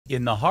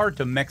In the heart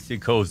of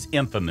Mexico's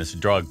infamous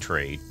drug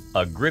trade,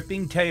 a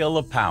gripping tale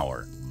of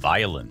power,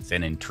 violence,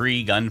 and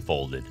intrigue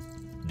unfolded.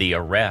 The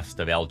arrest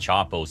of El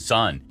Chapo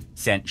Son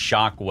sent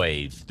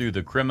shockwaves through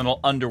the criminal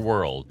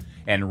underworld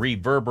and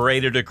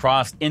reverberated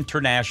across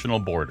international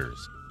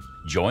borders.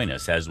 Join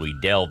us as we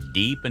delve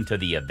deep into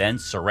the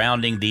events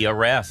surrounding the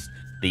arrest,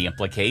 the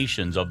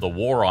implications of the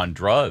war on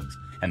drugs,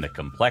 and the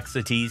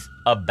complexities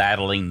of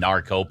battling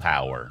narco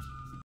power.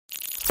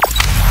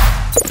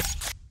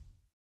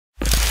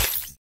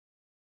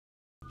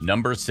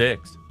 Number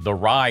 6. The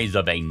rise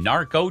of a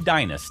narco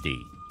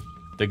dynasty.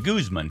 The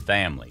Guzman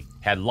family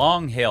had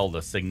long held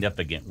a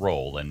significant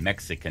role in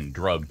Mexican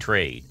drug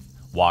trade.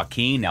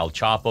 Joaquin El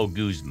Chapo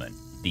Guzman,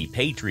 the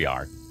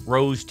patriarch,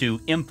 rose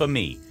to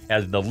infamy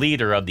as the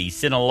leader of the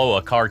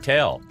Sinaloa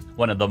cartel,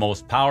 one of the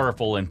most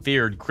powerful and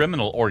feared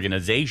criminal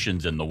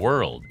organizations in the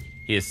world.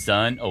 His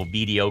son,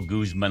 Ovidio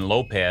Guzman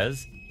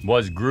Lopez,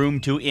 was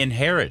groomed to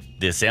inherit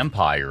this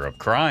empire of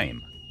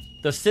crime.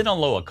 The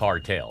Sinaloa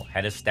cartel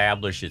had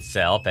established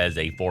itself as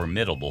a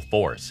formidable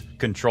force,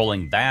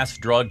 controlling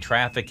vast drug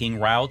trafficking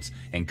routes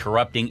and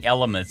corrupting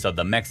elements of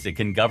the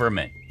Mexican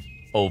government.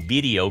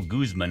 Ovidio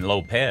Guzman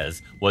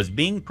Lopez was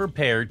being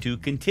prepared to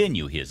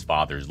continue his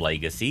father's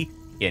legacy,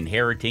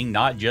 inheriting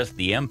not just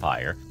the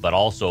empire, but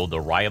also the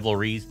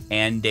rivalries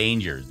and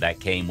dangers that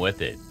came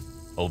with it.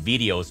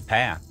 Ovidio's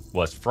path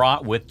was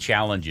fraught with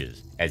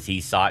challenges as he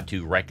sought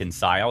to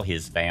reconcile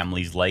his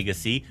family's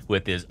legacy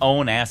with his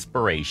own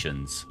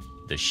aspirations.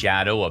 The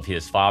shadow of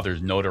his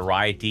father's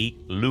notoriety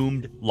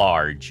loomed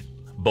large,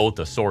 both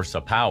a source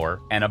of power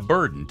and a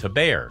burden to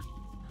bear.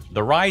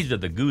 The rise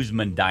of the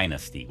Guzman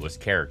dynasty was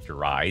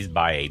characterized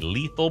by a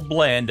lethal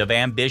blend of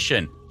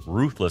ambition,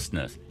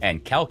 ruthlessness,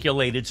 and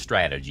calculated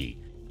strategy.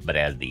 But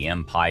as the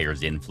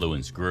empire's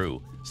influence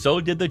grew,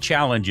 so did the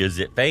challenges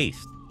it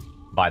faced.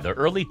 By the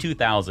early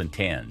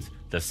 2010s,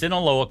 the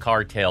Sinaloa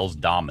cartel's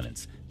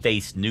dominance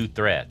faced new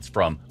threats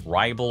from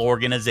rival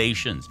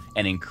organizations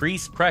and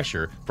increased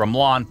pressure from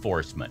law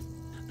enforcement.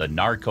 The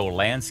narco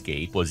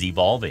landscape was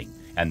evolving,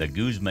 and the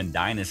Guzman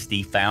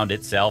dynasty found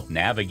itself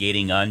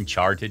navigating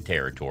uncharted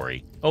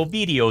territory.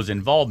 Ovidio's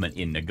involvement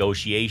in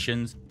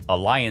negotiations,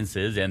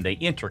 alliances, and the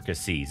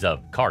intricacies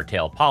of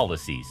cartel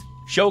policies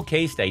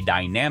showcased a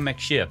dynamic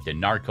shift in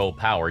narco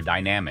power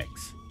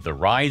dynamics. The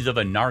rise of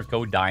a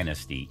narco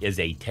dynasty is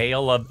a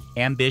tale of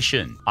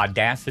ambition,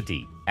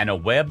 audacity, and a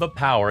web of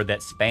power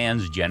that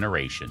spans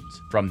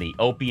generations. From the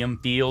opium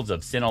fields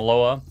of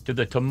Sinaloa to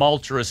the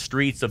tumultuous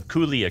streets of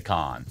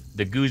Culiacan,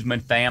 the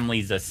Guzman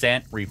family's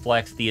ascent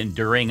reflects the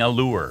enduring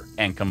allure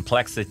and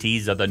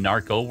complexities of the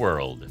narco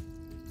world.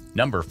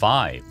 Number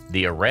 5.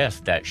 The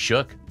arrest that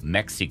shook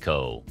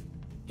Mexico.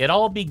 It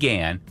all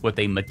began with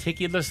a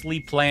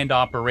meticulously planned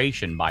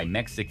operation by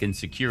Mexican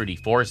security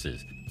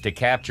forces to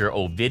capture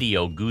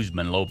Ovidio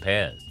Guzman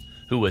Lopez,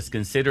 who was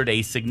considered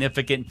a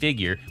significant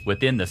figure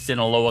within the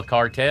Sinaloa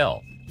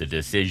cartel. The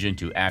decision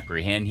to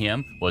apprehend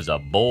him was a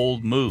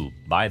bold move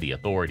by the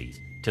authorities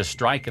to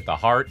strike at the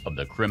heart of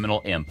the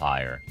criminal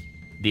empire.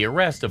 The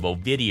arrest of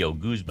Ovidio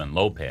Guzman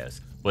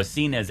Lopez was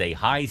seen as a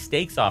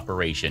high-stakes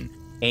operation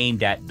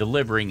aimed at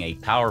delivering a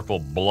powerful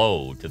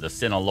blow to the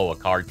Sinaloa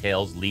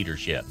cartel's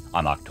leadership.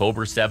 On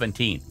October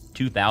 17,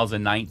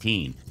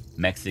 2019,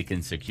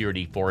 Mexican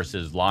security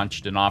forces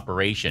launched an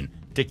operation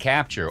to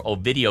capture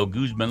Ovidio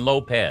Guzman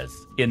Lopez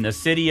in the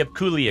city of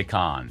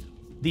Culiacan.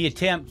 The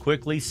attempt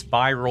quickly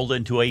spiraled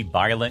into a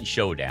violent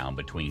showdown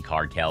between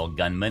cartel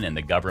gunmen and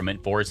the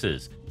government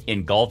forces,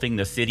 engulfing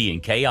the city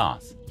in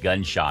chaos.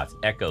 Gunshots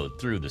echoed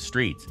through the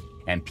streets,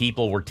 and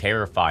people were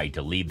terrified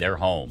to leave their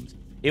homes.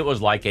 It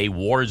was like a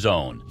war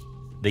zone.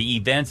 The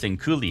events in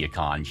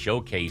Culiacan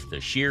showcased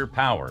the sheer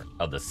power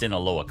of the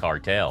Sinaloa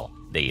cartel.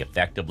 They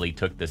effectively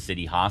took the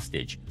city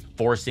hostage,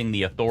 forcing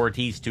the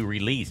authorities to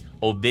release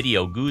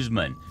Ovidio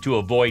Guzman to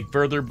avoid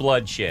further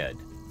bloodshed.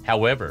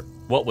 However,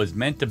 what was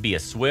meant to be a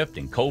swift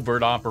and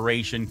covert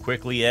operation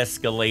quickly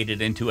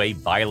escalated into a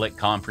violent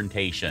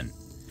confrontation.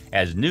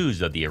 As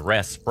news of the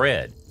arrest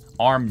spread,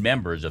 armed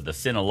members of the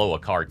Sinaloa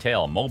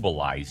cartel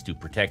mobilized to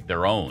protect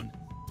their own.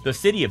 The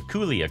city of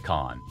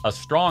Culiacan, a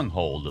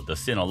stronghold of the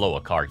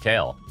Sinaloa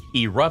cartel,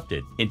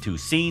 erupted into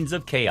scenes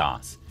of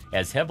chaos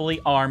as heavily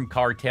armed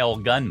cartel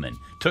gunmen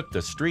took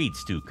the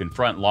streets to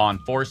confront law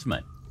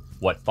enforcement.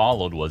 What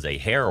followed was a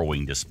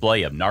harrowing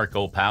display of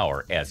narco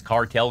power as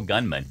cartel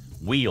gunmen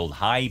wielded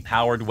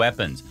high-powered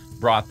weapons,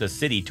 brought the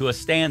city to a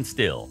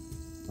standstill.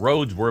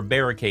 Roads were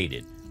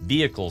barricaded,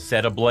 vehicles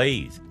set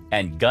ablaze,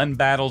 and gun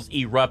battles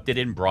erupted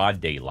in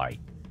broad daylight.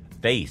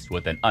 Faced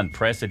with an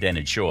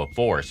unprecedented show of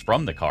force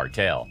from the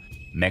cartel,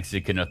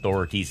 Mexican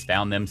authorities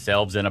found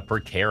themselves in a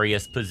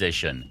precarious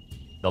position.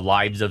 The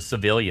lives of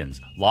civilians,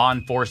 law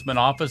enforcement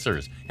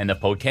officers, and the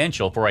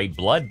potential for a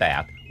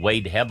bloodbath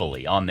weighed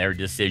heavily on their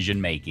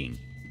decision-making.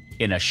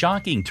 In a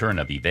shocking turn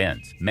of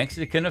events,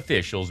 Mexican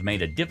officials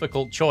made a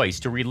difficult choice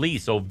to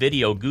release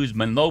Ovidio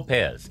Guzman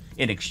Lopez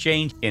in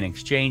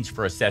exchange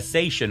for a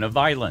cessation of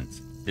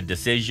violence. The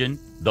decision,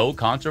 though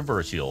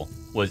controversial,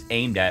 was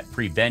aimed at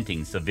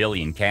preventing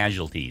civilian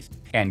casualties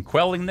and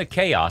quelling the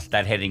chaos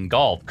that had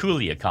engulfed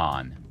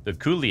Culiacan. The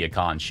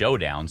Culiacan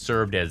showdown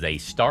served as a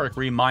stark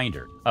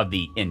reminder of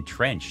the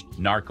entrenched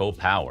narco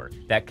power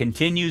that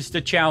continues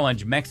to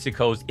challenge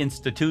Mexico's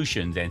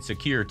institutions and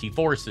security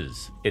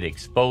forces. It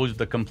exposed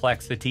the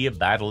complexity of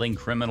battling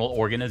criminal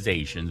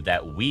organizations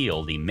that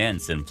wield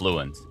immense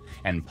influence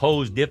and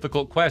posed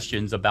difficult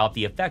questions about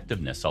the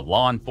effectiveness of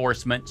law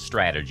enforcement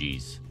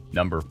strategies.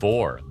 Number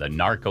 4. The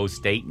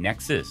narco-state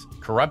nexus,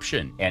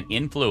 corruption and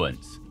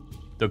influence.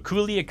 The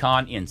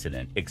Culiacan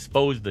incident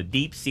exposed the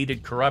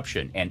deep-seated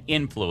corruption and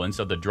influence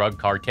of the drug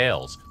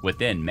cartels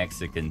within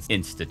Mexican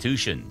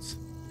institutions.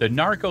 The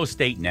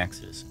narco-state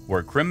nexus,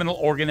 where criminal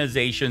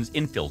organizations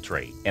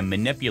infiltrate and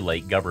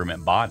manipulate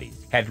government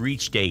bodies, had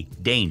reached a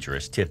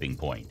dangerous tipping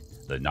point.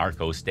 The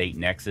narco-state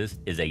nexus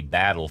is a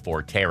battle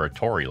for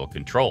territorial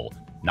control,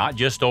 not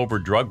just over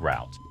drug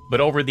routes,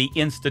 but over the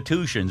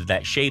institutions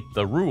that shape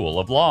the rule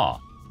of law.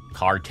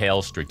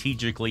 Cartels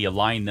strategically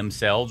aligned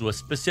themselves with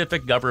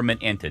specific government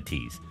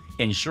entities,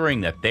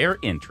 ensuring that their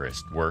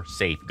interests were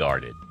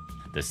safeguarded.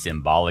 The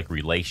symbolic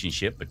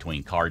relationship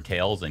between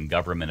cartels and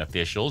government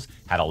officials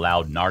had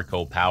allowed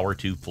narco power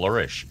to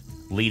flourish,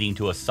 leading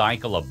to a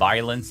cycle of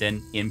violence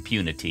and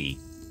impunity.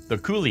 The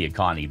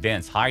Culiacan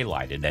events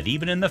highlighted that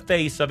even in the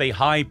face of a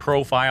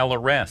high-profile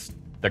arrest,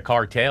 the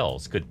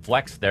cartels could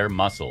flex their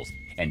muscles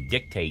and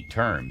dictate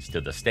terms to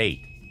the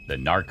state. The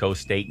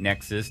narco-state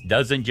nexus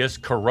doesn't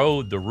just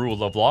corrode the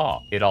rule of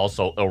law, it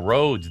also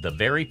erodes the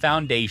very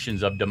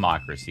foundations of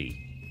democracy.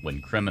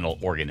 When criminal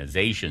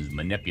organizations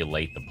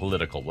manipulate the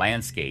political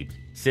landscape,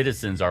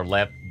 citizens are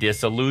left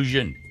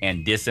disillusioned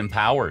and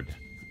disempowered.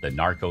 The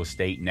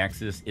narco-state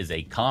nexus is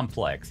a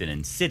complex and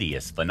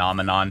insidious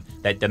phenomenon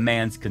that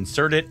demands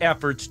concerted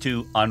efforts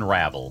to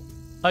unravel.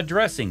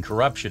 Addressing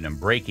corruption and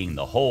breaking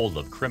the hold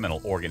of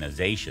criminal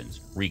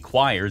organizations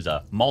requires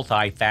a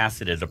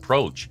multifaceted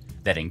approach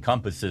that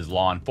encompasses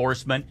law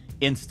enforcement,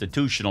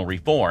 institutional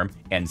reform,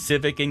 and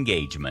civic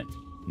engagement.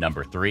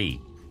 Number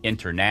 3.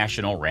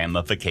 International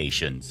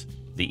ramifications.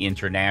 The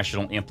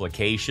international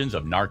implications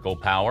of narco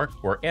power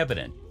were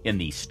evident in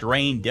the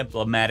strained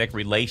diplomatic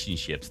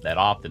relationships that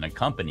often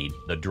accompanied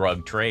the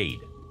drug trade.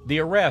 The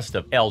arrest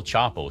of El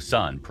Chapo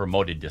Son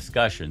promoted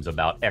discussions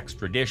about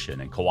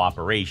extradition and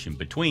cooperation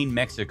between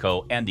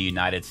Mexico and the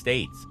United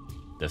States.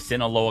 The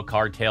Sinaloa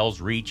cartel's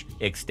reach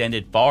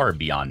extended far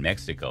beyond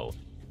Mexico.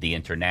 The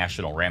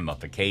international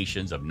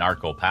ramifications of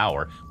narco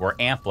power were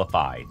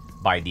amplified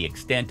by the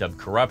extent of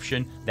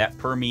corruption that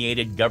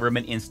permeated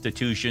government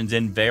institutions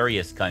in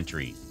various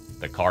countries.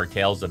 The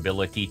cartel's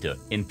ability to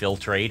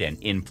infiltrate and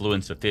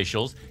influence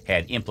officials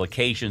had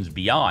implications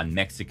beyond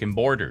Mexican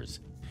borders.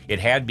 It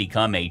had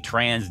become a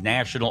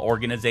transnational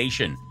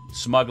organization,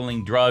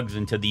 smuggling drugs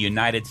into the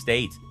United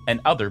States and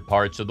other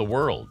parts of the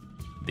world.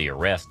 The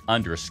arrest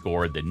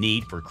underscored the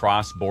need for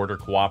cross-border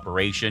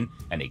cooperation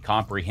and a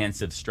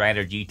comprehensive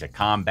strategy to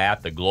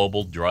combat the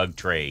global drug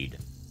trade.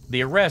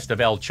 The arrest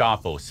of El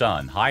Chapo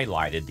Son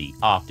highlighted the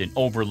often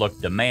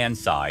overlooked demand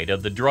side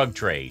of the drug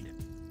trade.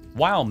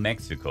 While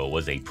Mexico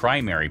was a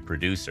primary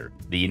producer,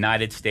 the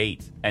United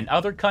States and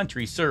other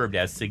countries served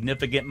as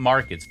significant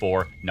markets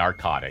for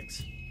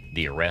narcotics.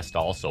 The arrest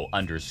also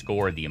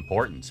underscored the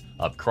importance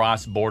of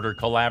cross-border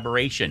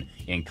collaboration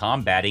in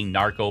combating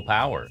narco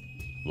power.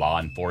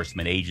 Law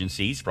enforcement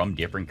agencies from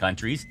different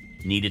countries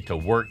needed to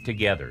work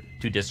together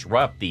to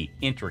disrupt the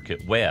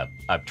intricate web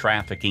of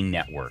trafficking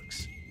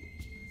networks.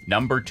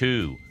 Number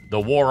 2. The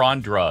war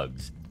on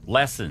drugs,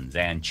 lessons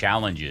and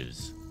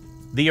challenges.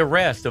 The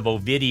arrest of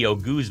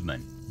Ovidio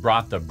Guzman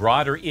brought the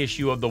broader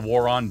issue of the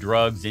war on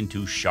drugs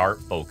into sharp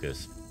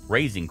focus,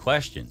 raising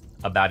questions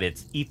about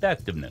its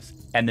effectiveness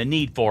and the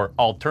need for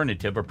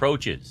alternative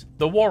approaches.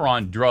 The war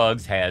on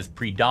drugs has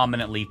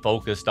predominantly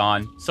focused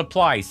on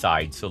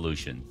supply-side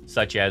solutions,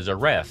 such as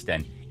arrest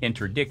and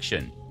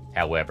interdiction.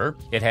 However,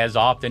 it has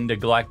often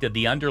neglected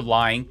the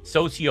underlying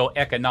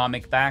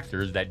socio-economic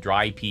factors that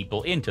drive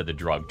people into the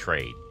drug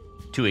trade.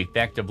 To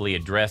effectively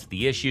address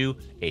the issue,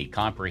 a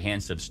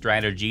comprehensive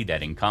strategy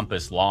that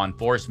encompasses law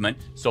enforcement,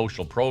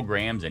 social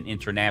programs, and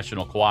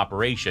international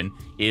cooperation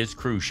is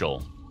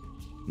crucial.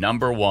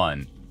 Number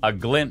 1. A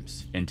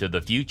glimpse into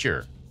the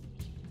future.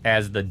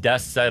 As the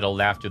dust settled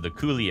after the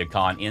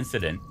Culiacan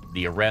incident,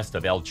 the arrest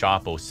of El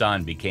Chapo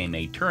Son became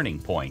a turning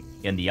point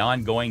in the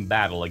ongoing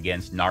battle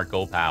against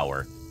narco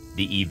power.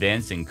 The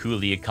events in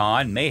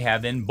Culiacan may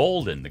have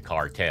emboldened the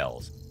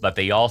cartels, but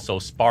they also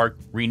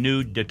sparked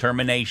renewed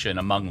determination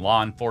among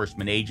law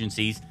enforcement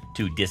agencies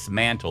to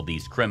dismantle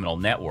these criminal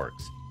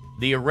networks.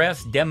 The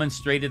arrest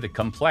demonstrated the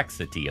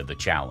complexity of the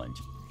challenge.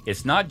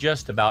 It's not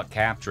just about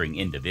capturing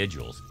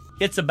individuals.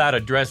 It's about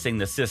addressing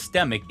the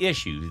systemic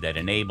issues that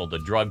enable the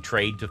drug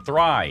trade to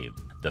thrive.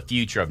 The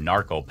future of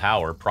narco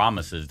power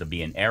promises to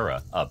be an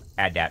era of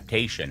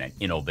adaptation and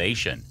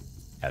innovation.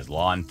 As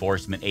law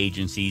enforcement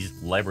agencies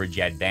leverage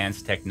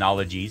advanced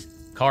technologies,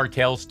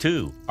 cartels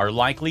too are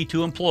likely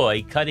to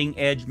employ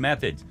cutting-edge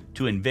methods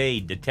to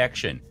evade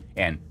detection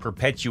and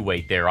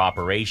perpetuate their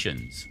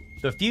operations.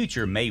 The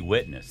future may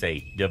witness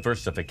a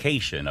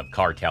diversification of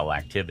cartel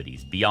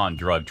activities beyond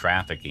drug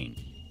trafficking.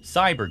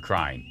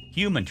 Cybercrime,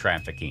 human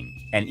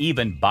trafficking, and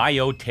even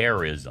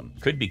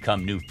bioterrorism could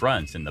become new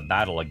fronts in the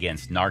battle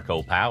against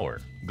narco power.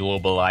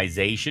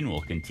 Globalization will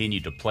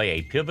continue to play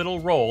a pivotal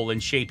role in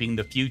shaping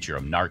the future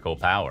of narco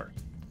power.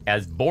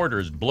 As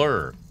borders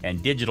blur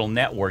and digital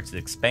networks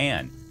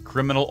expand,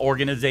 criminal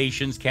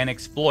organizations can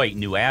exploit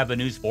new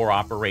avenues for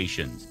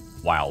operations,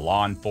 while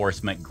law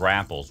enforcement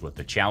grapples with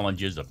the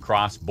challenges of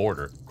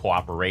cross-border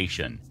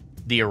cooperation.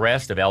 The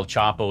arrest of El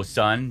Chapo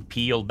Son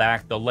peeled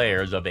back the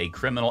layers of a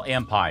criminal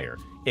empire,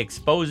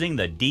 exposing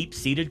the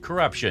deep-seated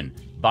corruption,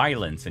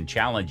 violence, and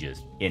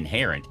challenges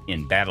inherent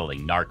in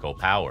battling narco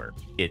power.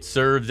 It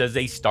serves as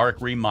a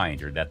stark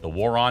reminder that the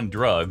war on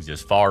drugs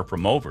is far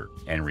from over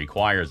and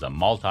requires a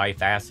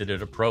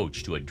multifaceted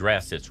approach to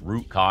address its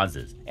root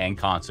causes and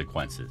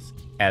consequences.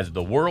 As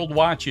the world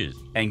watches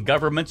and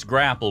governments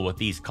grapple with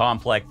these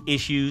complex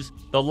issues,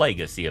 the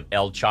legacy of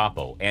El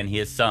Chapo and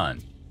his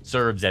son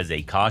serves as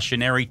a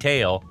cautionary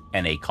tale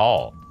and a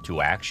call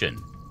to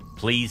action.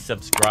 Please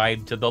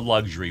subscribe to The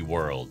Luxury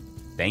World.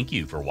 Thank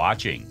you for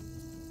watching.